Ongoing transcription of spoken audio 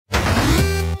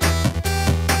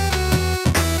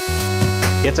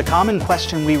It's a common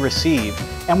question we receive,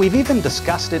 and we've even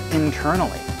discussed it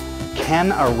internally.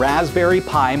 Can a Raspberry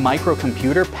Pi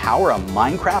microcomputer power a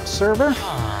Minecraft server?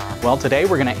 Well, today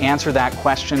we're going to answer that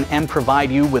question and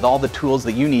provide you with all the tools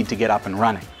that you need to get up and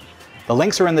running. The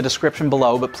links are in the description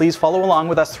below, but please follow along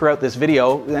with us throughout this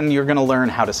video, and you're going to learn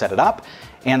how to set it up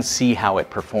and see how it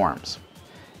performs.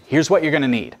 Here's what you're going to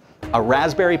need. A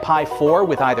Raspberry Pi 4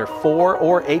 with either 4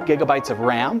 or 8 gigabytes of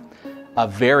RAM, a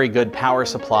very good power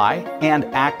supply, and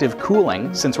active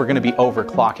cooling, since we're going to be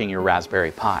overclocking your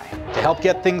Raspberry Pi. To help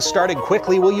get things started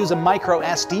quickly, we'll use a micro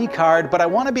SD card, but I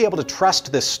want to be able to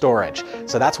trust this storage.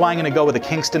 So that's why I'm going to go with a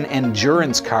Kingston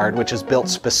Endurance card, which is built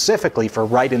specifically for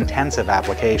write-intensive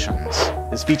applications.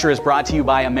 This feature is brought to you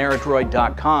by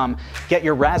Ameridroid.com. Get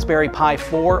your Raspberry Pi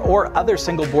 4 or other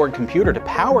single board computer to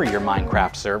power your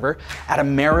Minecraft server at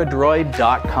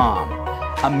Ameridroid.com.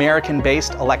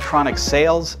 American-based electronic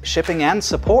sales, shipping, and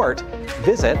support.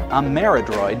 Visit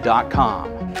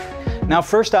Ameridroid.com. Now,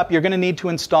 first up, you're going to need to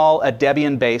install a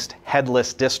Debian-based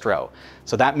headless distro.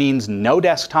 So that means no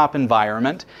desktop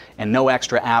environment and no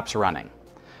extra apps running.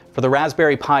 For the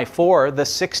Raspberry Pi 4, the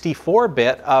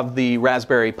 64-bit of the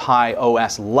Raspberry Pi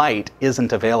OS Lite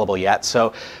isn't available yet,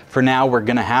 so for now we're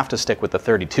going to have to stick with the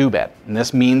 32-bit. And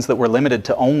this means that we're limited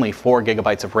to only 4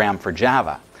 gigabytes of RAM for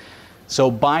Java. So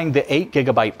buying the 8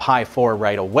 gigabyte Pi 4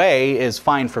 right away is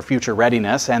fine for future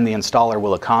readiness, and the installer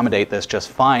will accommodate this just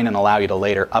fine and allow you to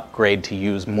later upgrade to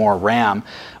use more RAM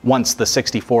once the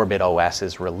 64-bit OS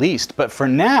is released. But for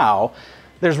now,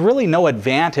 there's really no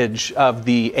advantage of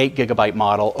the 8 gigabyte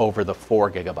model over the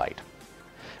 4 gigabyte.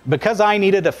 Because I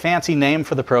needed a fancy name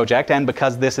for the project, and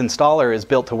because this installer is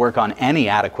built to work on any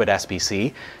adequate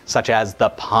SBC, such as the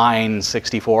Pine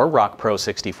 64, Rock Pro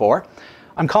 64,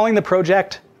 I'm calling the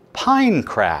project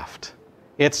Pinecraft.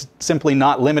 It's simply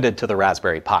not limited to the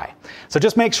Raspberry Pi. So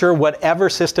just make sure whatever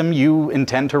system you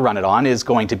intend to run it on is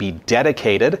going to be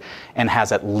dedicated and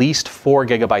has at least 4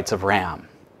 gigabytes of RAM.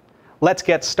 Let's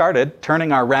get started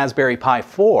turning our Raspberry Pi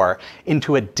 4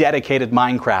 into a dedicated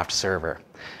Minecraft server.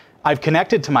 I've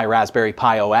connected to my Raspberry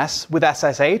Pi OS with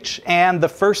SSH, and the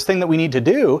first thing that we need to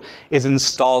do is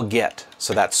install Git.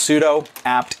 So that's sudo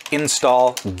apt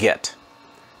install Git.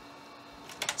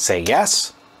 Say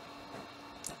yes.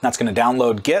 That's going to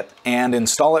download Git and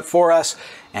install it for us.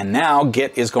 And now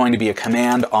Git is going to be a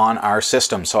command on our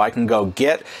system. So I can go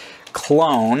git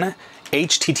clone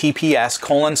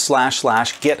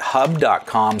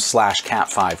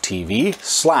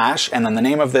https://github.com/cat5tv/ and then the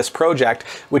name of this project,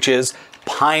 which is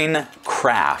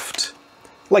Pinecraft.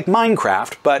 Like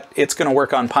Minecraft, but it's going to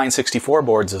work on Pine 64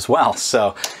 boards as well.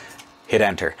 So hit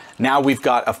enter. Now we've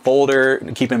got a folder.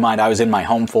 Keep in mind, I was in my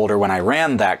home folder when I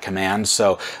ran that command,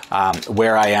 so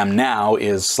where I am now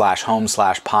is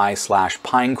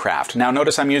 /home/pi/pinecraft. Now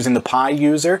notice I'm using the Pi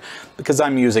user because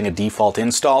I'm using a default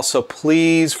install, so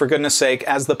please, for goodness sake,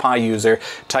 as the Pi user,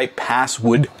 type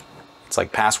passwd. It's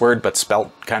like password, but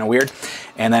spelt kind of weird.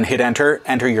 And then hit enter.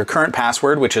 Enter your current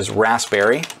password, which is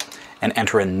raspberry, and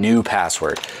enter a new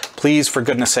password. Please, for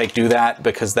goodness sake, do that,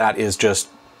 because that is just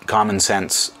common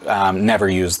sense. Never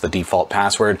use the default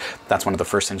password. That's one of the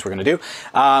first things we're going to do.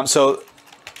 So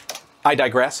I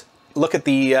digress. Look at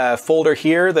the folder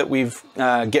here that we've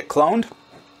git cloned,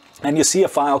 and you see a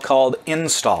file called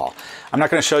install. I'm not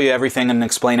going to show you everything and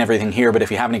explain everything here, but if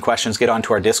you have any questions, get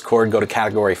onto our Discord, go to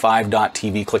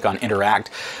category5.tv, click on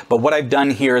interact. But what I've done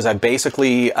here is I've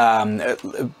basically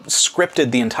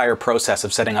scripted the entire process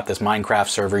of setting up this Minecraft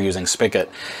server using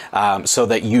Spigot, so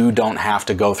that you don't have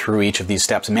to go through each of these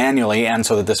steps manually, and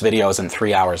so that this video isn't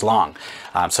 3 hours long.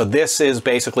 So this is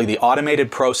basically the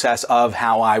automated process of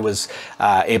how I was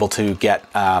able to get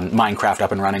Minecraft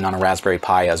up and running on a Raspberry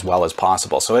Pi as well as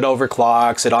possible. So it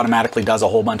overclocks, it automatically does a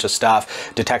whole bunch of stuff,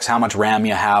 detects how much RAM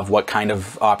you have, what kind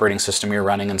of operating system you're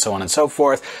running, and so on and so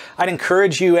forth. I'd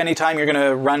encourage you, anytime you're going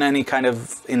to run any kind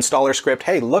of installer script,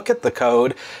 hey, look at the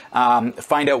code,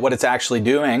 find out what it's actually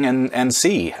doing, and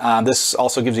see. This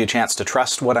also gives you a chance to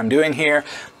trust what I'm doing here,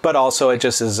 but also it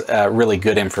just is really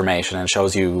good information and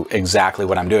shows you exactly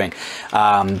what I'm doing.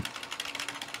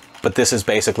 But this is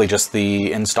basically just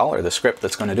the installer, the script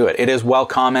that's going to do it. It is well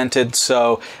commented,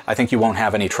 so I think you won't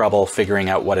have any trouble figuring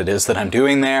out what it is that I'm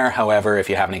doing there. However, if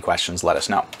you have any questions, let us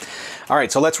know. All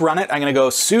right, so let's run it. I'm going to go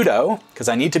sudo, because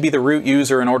I need to be the root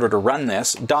user in order to run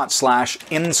this,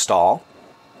 /install,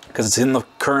 because it's in the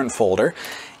current folder.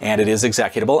 and it is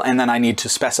executable, and then I need to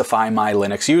specify my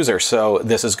Linux user. So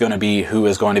this is going to be who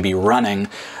is going to be running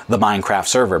the Minecraft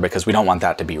server, because we don't want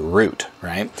that to be root,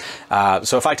 right?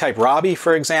 So if I type Robbie,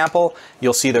 for example,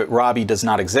 you'll see that Robbie does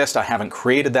not exist. I haven't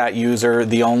created that user.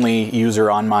 The only user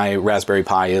on my Raspberry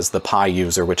Pi is the Pi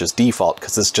user, which is default,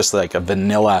 because it's just like a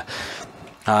vanilla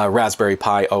Raspberry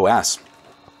Pi OS.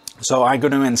 So I'm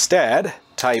going to instead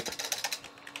type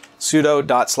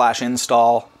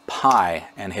sudo./install pi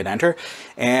and hit enter,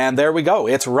 and there we go,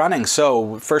 it's running.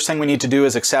 So first thing we need to do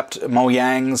is accept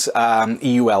Mojang's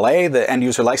EULA, the end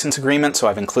user license agreement. So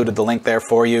I've included the link there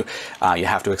for you. You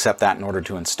have to accept that in order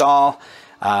to install.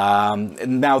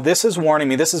 Now this is warning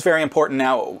me, this is very important.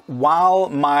 Now, while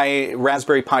my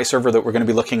Raspberry Pi server that we're going to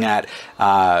be looking at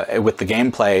with the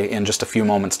gameplay in just a few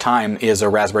moments time is a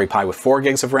Raspberry Pi with 4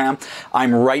 gigs of RAM,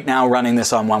 I'm right now running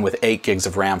this on one with 8 gigs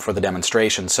of RAM for the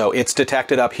demonstration. So it's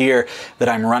detected up here that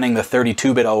I'm running the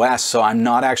 32-bit OS, so I'm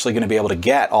not actually going to be able to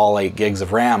get all 8 gigs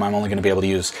of RAM. I'm only going to be able to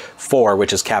use 4,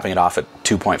 which is capping it off at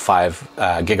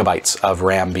 2.5 gigabytes of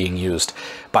RAM being used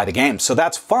by the game. So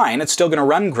that's fine, it's still going to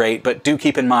run great, but do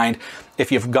keep in mind,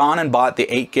 if you've gone and bought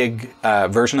the 8 gig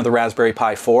version of the Raspberry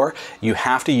Pi 4, you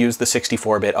have to use the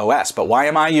 64-bit OS. But why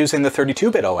am I using the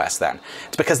 32-bit OS then?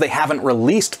 It's because they haven't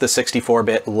released the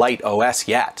 64-bit Lite OS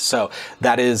yet. So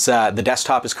that is, the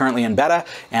desktop is currently in beta,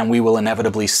 and we will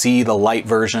inevitably see the Lite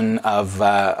version of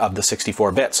the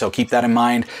 64-bit. So keep that in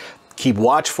mind. Keep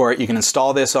watch for it. You can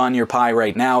install this on your Pi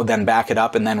right now, then back it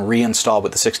up and then reinstall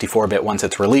with the 64-bit once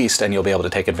it's released, and you'll be able to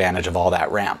take advantage of all that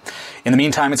RAM. In the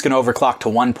meantime, it's going to overclock to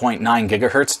 1.9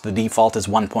 gigahertz. The default is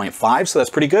 1.5, so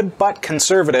that's pretty good, but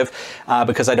conservative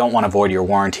because I don't want to void your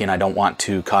warranty and I don't want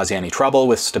to cause you any trouble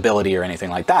with stability or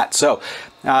anything like that. So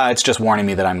it's just warning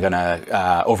me that I'm going to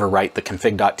overwrite the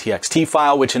config.txt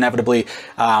file, which inevitably,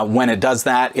 when it does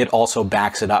that, it also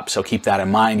backs it up. So keep that in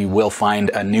mind. You will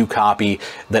find a new copy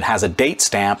that has a date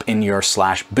stamp in your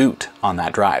 /boot on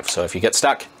that drive. So if you get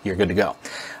stuck, you're good to go.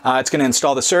 It's going to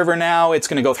install the server now. It's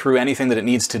going to go through anything that it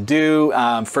needs to do.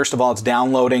 First of all, it's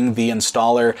downloading the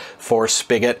installer for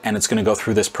Spigot, and it's going to go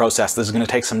through this process. This is going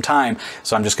to take some time,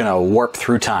 so I'm just going to warp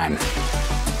through time.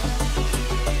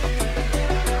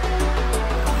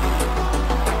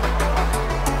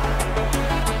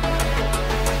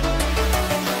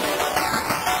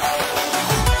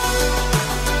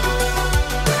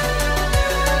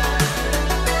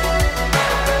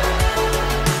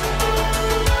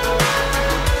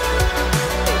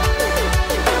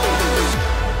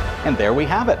 And there we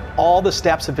have it. All the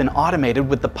steps have been automated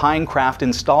with the pinecraft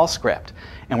install script,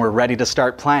 and we're ready to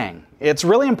start playing. It's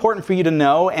really important for you to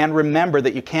know and remember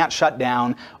that you can't shut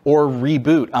down or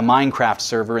reboot a Minecraft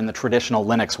server in the traditional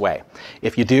Linux way.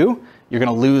 If you do, you're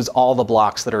going to lose all the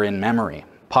blocks that are in memory,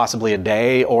 possibly a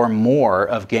day or more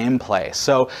of gameplay.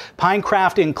 So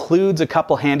Pinecraft includes a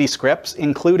couple handy scripts,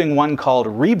 including one called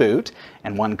Reboot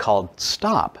and one called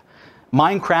Stop.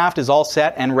 Minecraft is all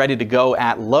set and ready to go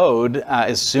at load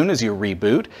as soon as you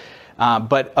reboot.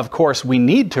 But of course we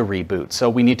need to reboot, so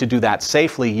we need to do that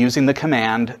safely using the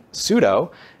command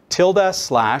sudo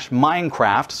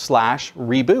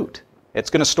 ~Minecraft/reboot. It's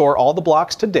going to store all the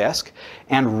blocks to disk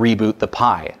and reboot the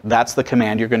Pi. That's the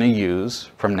command you're going to use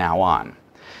from now on.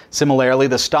 Similarly,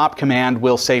 the stop command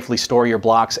will safely store your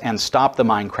blocks and stop the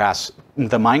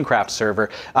Minecraft server,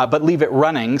 but leave it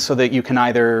running so that you can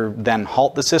either then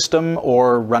halt the system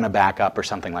or run a backup or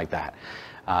something like that.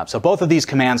 So both of these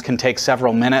commands can take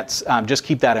several minutes. Just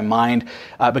keep that in mind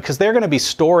because they're going to be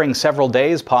storing several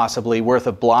days possibly worth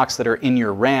of blocks that are in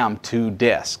your RAM to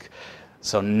disk.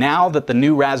 So now that the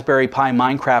new Raspberry Pi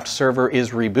Minecraft server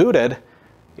is rebooted,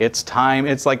 it's time,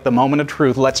 it's like the moment of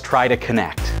truth. Let's try to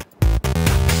connect.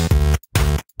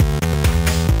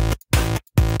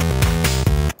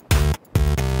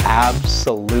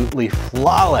 Absolutely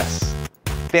flawless.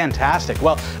 Fantastic.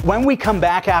 Well, when we come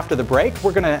back after the break,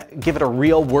 we're going to give it a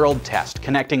real-world test,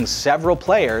 connecting several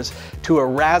players to a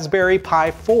Raspberry Pi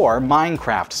 4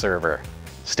 Minecraft server.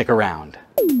 Stick around.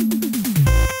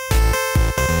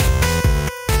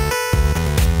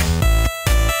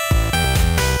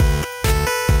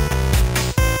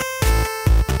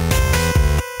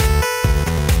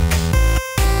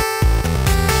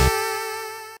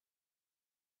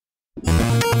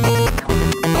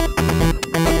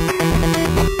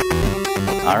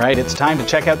 All right, it's time to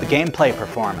check out the gameplay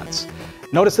performance.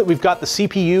 Notice that we've got the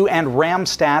CPU and RAM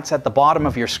stats at the bottom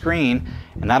of your screen,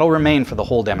 and that'll remain for the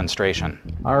whole demonstration.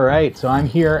 All right, so I'm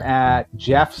here at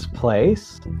Jeff's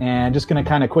place, and just going to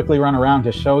kind of quickly run around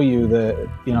to show you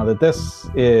that this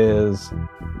is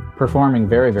performing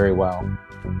very, very well.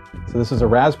 So this is a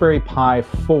Raspberry Pi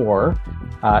 4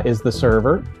 is the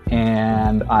server,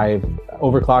 and I've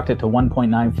overclocked it to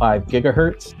 1.95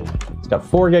 gigahertz. It's got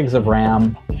 4 gigs of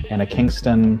RAM and a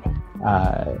Kingston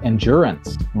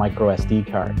Endurance micro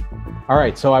SD card. All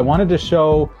right, so I wanted to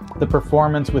show the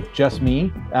performance with just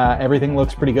me. Everything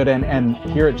looks pretty good, and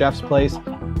here at Jeff's place,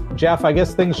 Jeff, I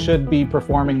guess things should be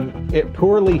performing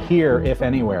poorly here, if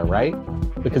anywhere, right?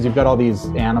 Because you've got all these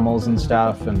animals and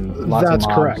stuff and lots of mobs.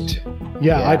 That's correct.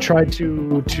 Yeah, I tried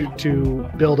to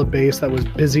build a base that was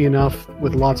busy enough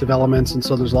with lots of elements, and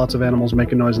so there's lots of animals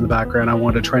making noise in the background. I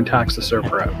wanted to try and tax the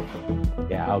server out.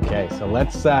 Yeah, okay. So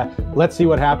let's see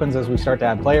what happens as we start to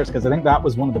add players, because I think that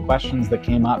was one of the questions that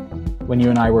came up when you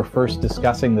and I were first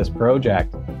discussing this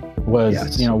project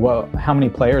was, you know, how many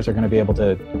players are going to be able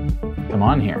to come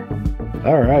on here?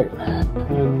 All right.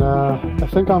 And I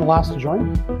think I'm last to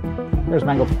join. There's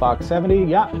Mangled Fox 70.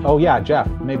 Yeah. Oh, yeah, Jeff.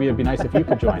 Maybe it'd be nice if you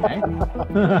could join, eh?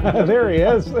 There he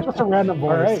is. Just a random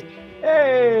voice. All right.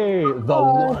 Hey, the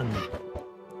one.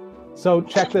 So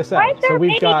check this out. So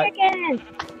we've got.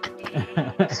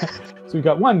 So we've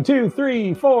got 1, 2,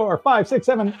 3, 4, 5, 6,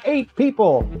 7, 8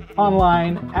 people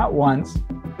online at once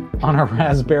on a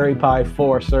Raspberry Pi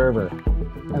 4 server.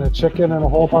 And a chicken and a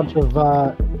whole bunch of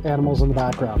animals in the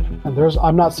background. And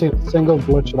I'm not seeing a single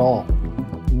glitch at all.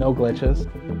 No glitches.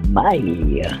 Bye.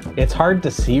 It's hard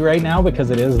to see right now because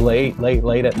it is late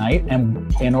at night.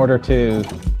 And in order to...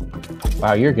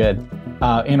 Wow, you're good.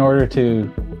 In order to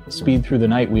speed through the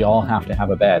night, we all have to have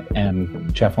a bed.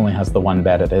 And Jeff only has the one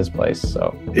bed at his place,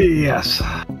 so... Yes.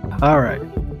 All right.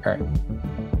 All right.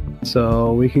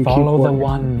 So we can follow the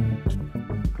one.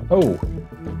 Oh.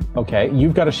 Okay,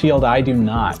 you've got a shield, I do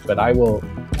not, but I'm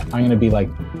going to be like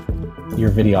your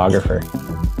videographer.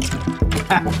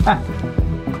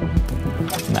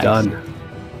 Nice. Done.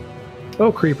 Oh,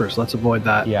 creepers, let's avoid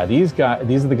that. Yeah, these are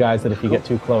the guys that if you get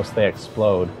too close, they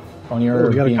explode. Oh, and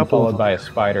you're being followed by a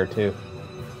spider too.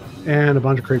 And a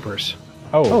bunch of creepers.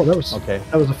 Oh, that was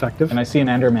effective. And I see an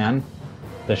Enderman,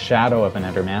 the shadow of an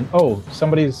Enderman. Oh,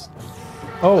 somebody's...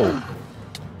 Oh.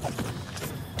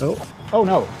 No. Oh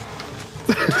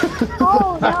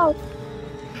no!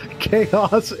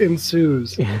 Chaos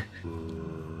ensues.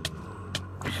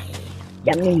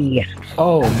 Yummy.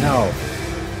 Oh no.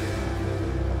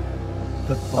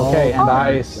 Okay, and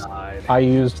I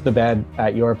used the bed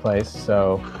at your place,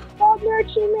 so.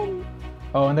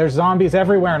 Oh, and there's zombies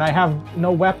everywhere, and I have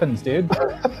no weapons, dude.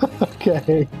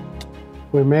 Okay.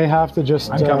 We may have to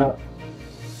just. I'm coming.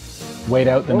 Wait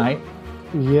out the night.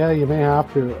 Yeah, you may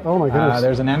have to. Oh my goodness.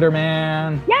 There's an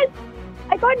Enderman. Yes!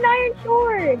 I got an iron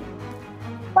sword!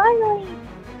 Finally!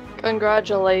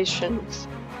 Congratulations.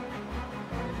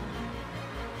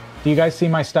 Do you guys see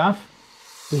my stuff?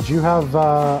 Did you have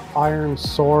iron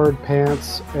sword,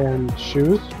 pants, and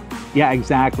shoes? Yeah,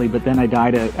 exactly, but then I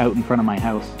died out in front of my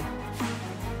house.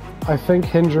 I think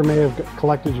Hinder may have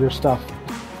collected your stuff,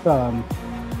 bald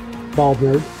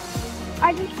nerd.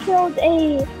 I just killed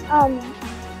a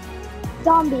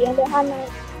zombie and it had my...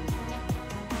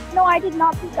 No, I did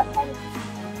not pick up anything.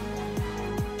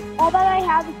 All that I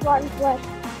have is rotten flesh.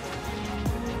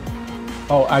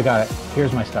 Oh, I got it.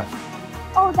 Here's my stuff.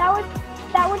 Oh, that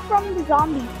was from the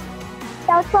zombie.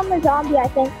 That was from the zombie, I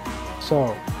think.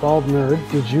 So, bald nerd,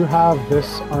 did you have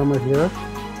this armor here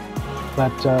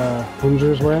that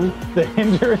Hinger's wearing? The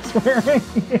Hinger is wearing?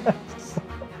 Yes.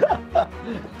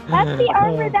 That's the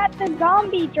armor that the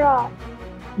zombie dropped.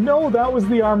 No, that was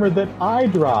the armor that I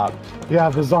dropped. Yeah,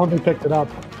 the zombie picked it up.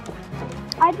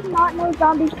 I did not know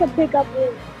zombies could pick up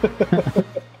wood.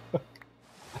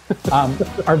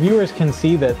 Our viewers can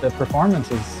see that the performance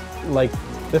is like,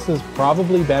 this is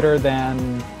probably better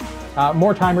than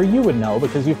More Timer you would know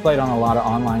because you've played on a lot of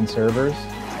online servers.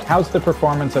 How's the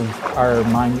performance of our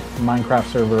Minecraft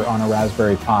server on a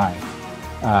Raspberry Pi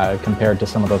compared to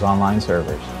some of those online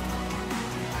servers?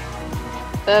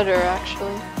 Better,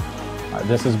 actually.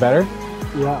 This is better?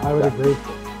 Yeah, I would agree.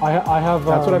 I have.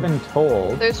 That's what I've been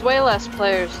told. There's way less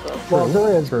players, though. Well,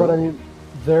 there is, but I mean,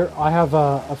 I have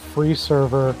a free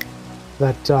server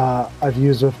that I've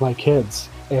used with my kids,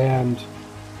 and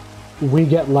we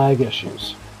get lag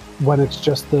issues when it's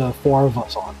just the 4 of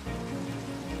us on.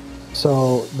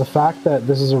 So the fact that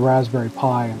this is a Raspberry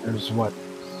Pi and there's what,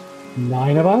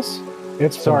 9 of us?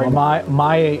 It's sorry, my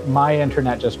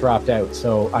internet just dropped out,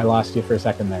 so I lost you for a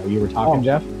second there. You were talking,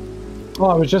 Jeff? Oh,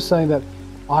 I was just saying that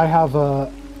I have a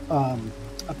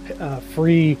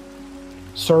free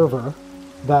server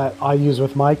that I use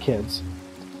with my kids.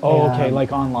 Oh, okay,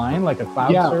 like online, like a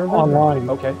cloud server? Yeah, online.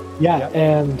 Okay. Yeah,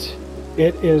 and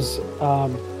it is,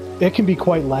 it can be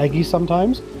quite laggy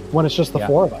sometimes when it's just the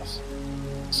 4 of us.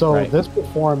 So this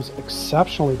performs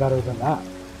exceptionally better than that.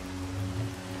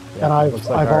 And looks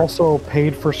like I've ours. also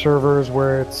paid for servers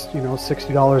where it's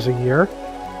 $60 a year,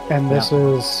 and this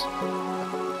is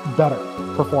better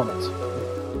performance.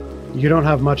 You don't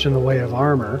have much in the way of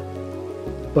armor,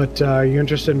 but you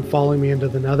interested in following me into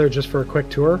the Nether just for a quick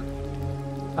tour?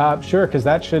 Sure, because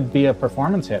that should be a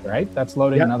performance hit, right? That's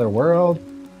loading another world.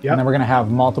 Yep. And then we're going to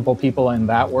have multiple people in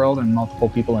that world and multiple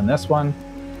people in this one.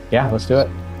 Yeah, let's do it.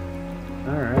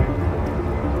 All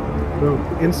right. Boom.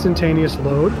 Instantaneous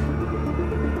load.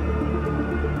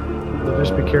 So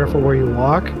just be careful where you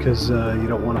walk, because you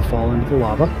don't want to fall into the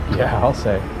lava. Yeah, I'll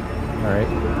say. All right.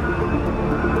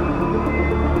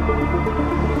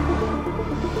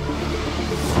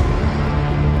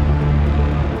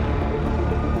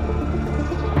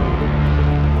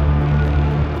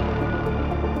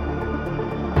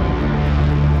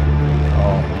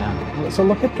 So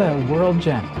look at the world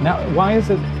gem. Now, why is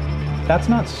it... That's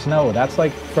not snow. That's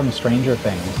like from Stranger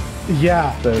Things.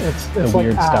 Yeah. It's the like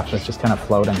weird stuff ash. that's just kind of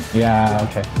floating. Yeah,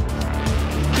 okay.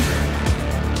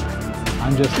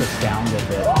 I'm just astounded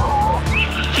that...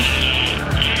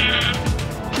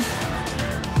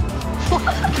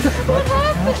 What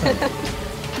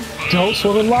happened? Don't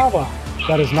swim in lava.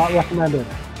 That is not recommended.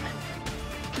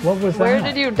 What was that? Where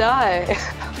did you die?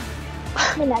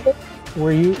 The Nether.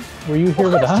 Were you here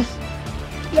with us?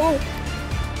 Yes.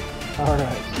 All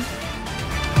right.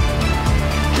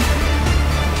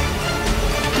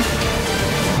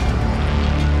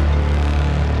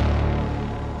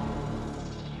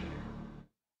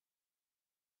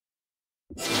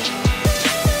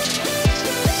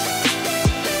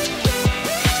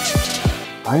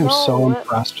 I am so what?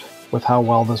 impressed with how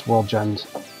well this world gens.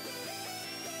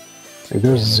 Like,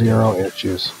 there's zero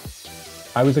issues.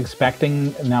 I was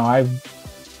expecting... Now, I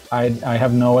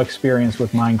have no experience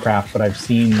with Minecraft, but I've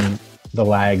seen the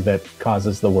lag that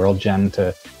causes the world gen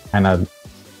to kind of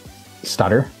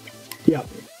stutter. Yep.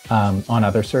 On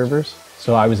other servers.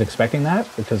 So I was expecting that,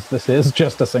 because this is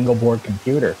just a single board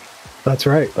computer. That's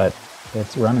right. But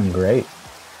it's running great.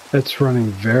 It's running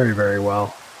very, very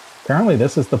well. Apparently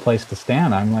this is the place to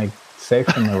stand. I'm like safe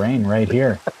from the rain right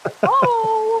here.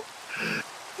 Oh!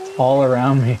 All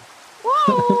around me.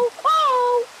 Oh!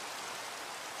 Oh!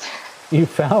 You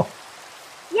fell?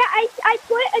 Yeah, I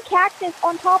put a cactus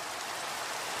on top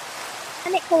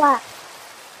and it collapsed.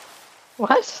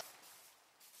 What?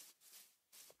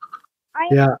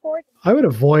 Yeah. Recording. I would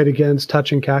avoid against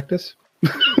touching cactus.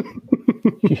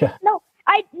 Yeah. No,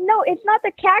 it's not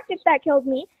the cactus that killed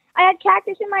me. I had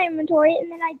cactus in my inventory,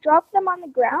 and then I dropped them on the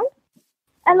ground.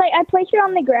 And, like, I placed it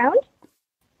on the ground,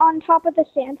 on top of the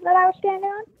sand that I was standing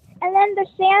on. And then the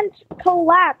sand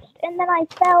collapsed, and then I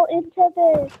fell into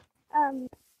the,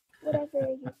 whatever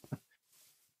it is.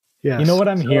 Yes. You know what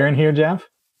I'm hearing here, Jeff?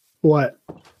 What?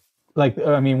 Like,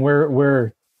 I mean,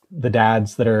 we're the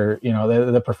dads that are, you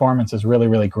know, the performance is really,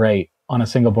 really great on a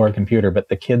single board computer, but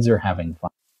the kids are having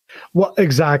fun. Well,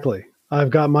 exactly. I've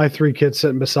got my 3 kids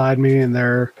sitting beside me, and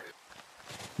they're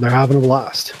having a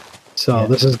blast. So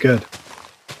this is good.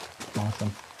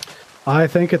 Awesome. I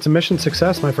think it's a mission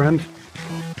success, my friend.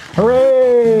 Hooray!